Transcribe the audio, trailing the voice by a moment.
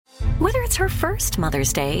Whether it's her first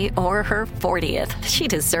Mother's Day or her 40th, she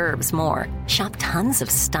deserves more. Shop tons of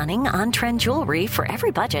stunning on-trend jewelry for every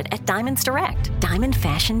budget at Diamonds Direct. Diamond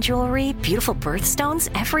fashion jewelry, beautiful birthstones,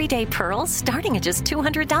 everyday pearls starting at just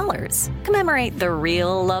 $200. Commemorate the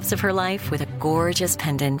real loves of her life with a gorgeous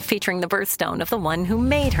pendant featuring the birthstone of the one who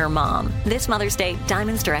made her mom. This Mother's Day,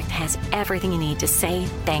 Diamonds Direct has everything you need to say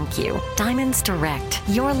thank you. Diamonds Direct.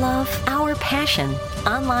 Your love, our passion.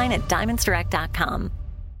 Online at diamondsdirect.com.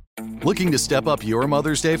 Looking to step up your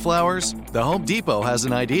Mother's Day flowers? The Home Depot has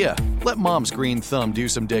an idea. Let Mom's green thumb do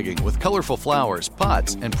some digging with colorful flowers,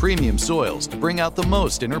 pots, and premium soils to bring out the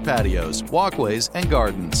most in her patios, walkways, and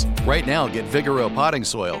gardens. Right now, get Vigoro potting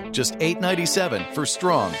soil, just $8.97 for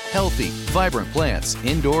strong, healthy, vibrant plants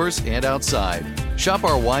indoors and outside. Shop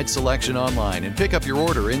our wide selection online and pick up your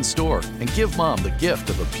order in-store and give Mom the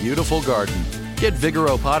gift of a beautiful garden. Get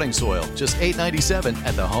Vigoro potting soil, just $8.97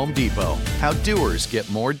 at the Home Depot. How doers get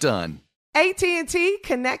more done. AT&T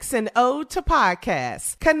connects an ode to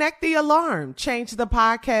podcasts. Connect the alarm. Change the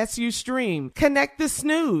podcast you stream. Connect the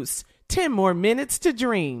snooze. 10 more minutes to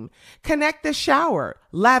dream. Connect the shower.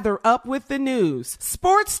 Lather up with the news.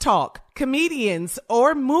 Sports talk, comedians,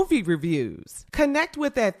 or movie reviews. Connect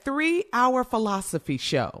with that 3-hour philosophy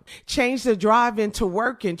show. Change the drive into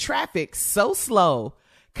work in traffic so slow.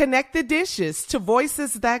 Connect the dishes to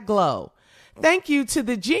voices that glow. Thank you to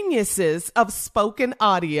the geniuses of spoken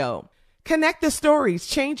audio. Connect the stories,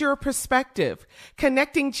 change your perspective.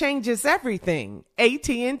 Connecting changes everything.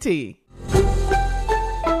 AT&T.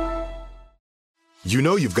 You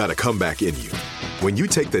know you've got a comeback in you. When you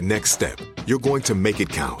take the next step, you're going to make it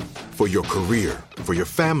count. For your career, for your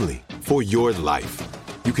family, for your life.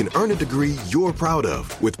 You can earn a degree you're proud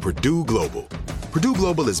of with Purdue Global. Purdue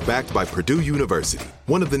Global is backed by Purdue University,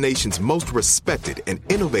 one of the nation's most respected and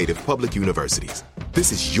innovative public universities.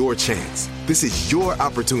 This is your chance. This is your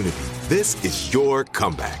opportunity. This is your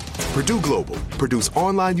comeback. Purdue Global, Purdue's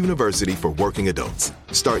online university for working adults.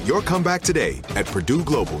 Start your comeback today at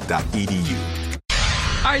purdueglobal.edu.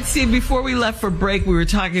 All right, Steve, before we left for break, we were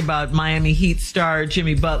talking about Miami Heat star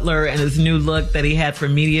Jimmy Butler and his new look that he had for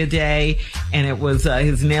Media Day. And it was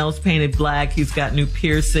his nails painted black. He's got new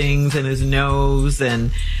piercings in his nose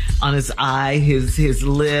and on his eye, his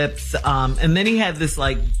lips. And then he had this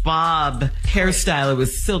like bob hairstyle. It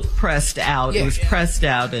was silk pressed out. Yeah. It was pressed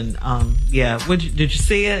out. And did you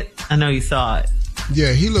see it? I know you saw it.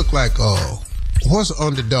 Yeah, he looked like what's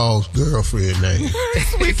Underdog's girlfriend name?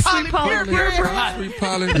 Sweet Polly.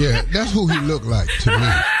 Yeah, that's who he looked like to me.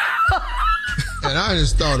 And I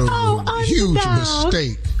just thought it was a huge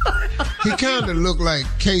mistake. He kind of looked like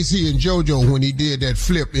Casey and JoJo when he did that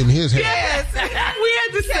flip in his hair. Yes, we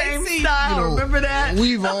had the same style. Remember that?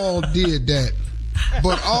 We've all did that.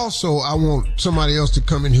 But also, I want somebody else to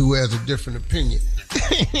come in who has a different opinion.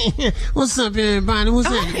 What's up, everybody? What's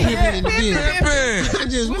that? Pimpin' in the building. I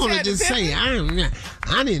just wanted to say, I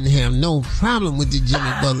didn't have no problem with the Jimmy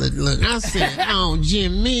Butler look. I said, oh,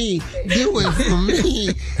 Jimmy, do it for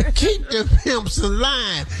me. Keep the pimps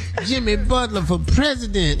alive. Jimmy Butler for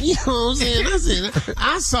president. You know what I'm saying?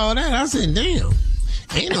 I saw that. I said, damn,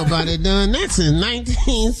 ain't nobody done that since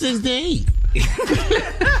 1968. He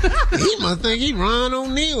must think he Ron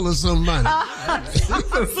O'Neal or somebody.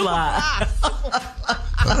 Superfly.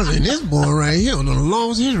 I said, this boy right here done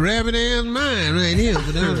lost his rabbit ass mind right here.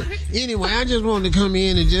 But anyway, I just wanted to come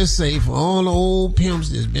in and just say, for all the old pimps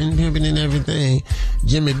that's been pimping and everything,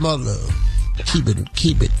 Jimmy Butler, keep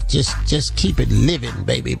it, just keep it living,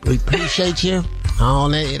 baby. We appreciate you. All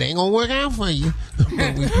that, it ain't gonna work out for you, but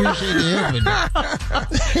we appreciate the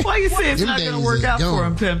effort. Why you say it's not gonna work out for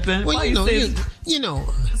him, Pimpin'? Well, you know.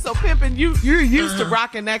 So, Pimpin', you're used to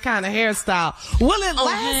rocking that kind of hairstyle. Will it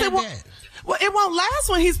last? Well, it won't last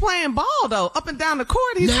when he's playing ball, though. Up and down the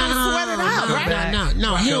court, he's trying to sweat it out, right?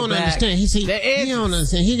 No, he don't understand. He don't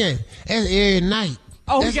understand. That's every night.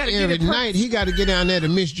 Oh, that's every night. He got to get down there to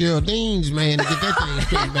Miss Geraldine's, man, to get that thing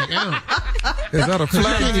straightened back out. Is that a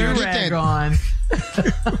flat rag on?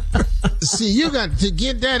 See, you got to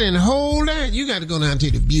get that and hold that. You got to go down to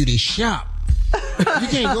the beauty shop. You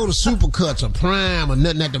can't go to Supercuts or Prime or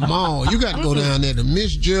nothing at the mall. You got to go down there to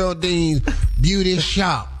Miss Geraldine's beauty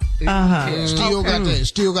shop. Still got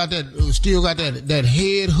that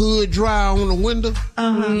head hood dryer on the window.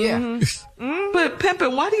 Yeah. But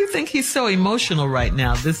Pimpin', why do you think he's so emotional right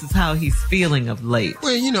now? This is how he's feeling of late.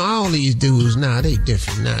 Well, all these dudes now, they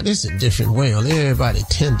different now. This is a different world. Everybody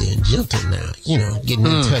tender and gentle now. Getting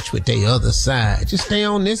in touch with their other side. Just stay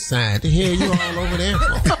on this side. The hell you all over there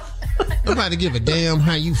for? Nobody give a damn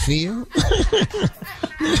how you feel.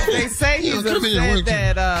 They say he's upset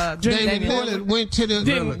that David Lillard went to the...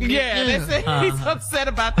 they say he's upset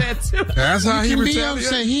about that too. That's how he be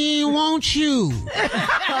upset. He ain't want you.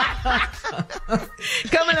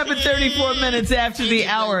 Coming up at 34 minutes after the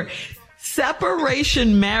hour,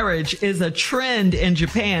 separation marriage is a trend in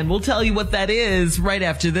Japan. We'll tell you what that is right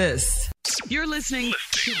after this. You're listening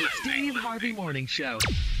to the Steve Harvey Morning Show.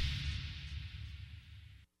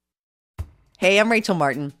 Hey, I'm Rachel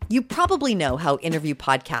Martin. You probably know how interview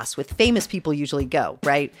podcasts with famous people usually go,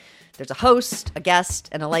 right? There's a host, a guest,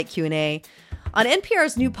 and a light Q&A. On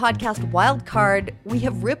NPR's new podcast, Wildcard, we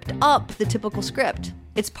have ripped up the typical script.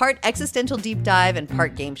 It's part existential deep dive and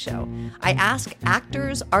part game show. I ask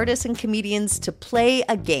actors, artists, and comedians to play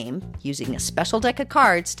a game using a special deck of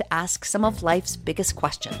cards to ask some of life's biggest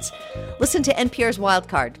questions. Listen to NPR's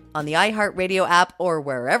Wildcard on the iHeartRadio app or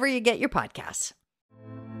wherever you get your podcasts.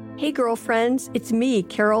 Hey girlfriends, it's me,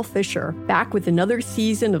 Carol Fisher, back with another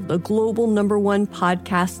season of the global #1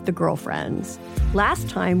 podcast, The Girlfriends. Last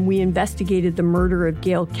time, we investigated the murder of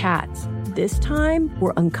Gail Katz. This time,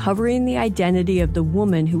 we're uncovering the identity of the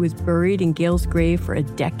woman who was buried in Gail's grave for a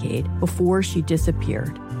decade before she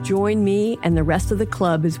disappeared. Join me and the rest of the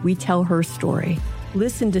club as we tell her story.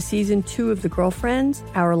 Listen to Season 2 of The Girlfriends,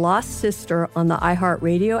 Our Lost Sister on the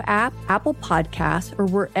iHeartRadio app, Apple Podcasts, or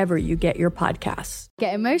wherever you get your podcasts.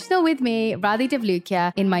 Get emotional with me, Radhi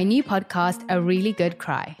Devlukia, in my new podcast, A Really Good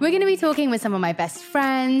Cry. We're going to be talking with some of my best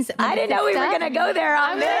friends. I didn't know we were going to go there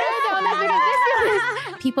on this.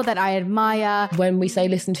 People that I admire. When we say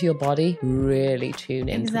listen to your body, really tune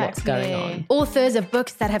into what's going on. Authors of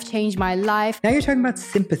books that have changed my life. Now you're talking about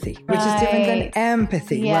sympathy, which is different than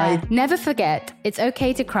empathy, right? Never forget, it's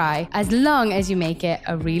okay to cry as long as you make it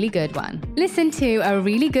a really good one. Listen to A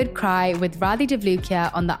Really Good Cry with Radhi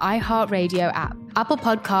Devlukia on the iHeartRadio app, Apple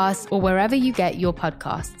Podcasts, or wherever you get your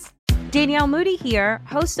podcasts. Danielle Moody here,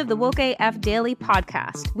 host of the Woke AF Daily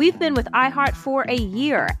podcast. We've been with iHeart for a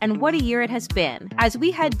year, and what a year it has been. As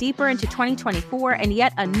we head deeper into 2024 and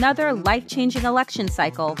yet another life-changing election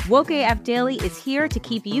cycle, Woke AF Daily is here to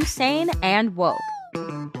keep you sane and woke.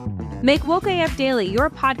 Make Woke AF Daily your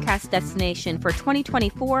podcast destination for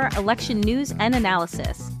 2024 election news and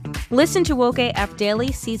analysis. Listen to Woke AF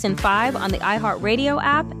Daily Season 5 on the iHeartRadio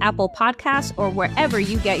app, Apple Podcasts, or wherever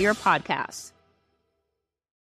you get your podcasts.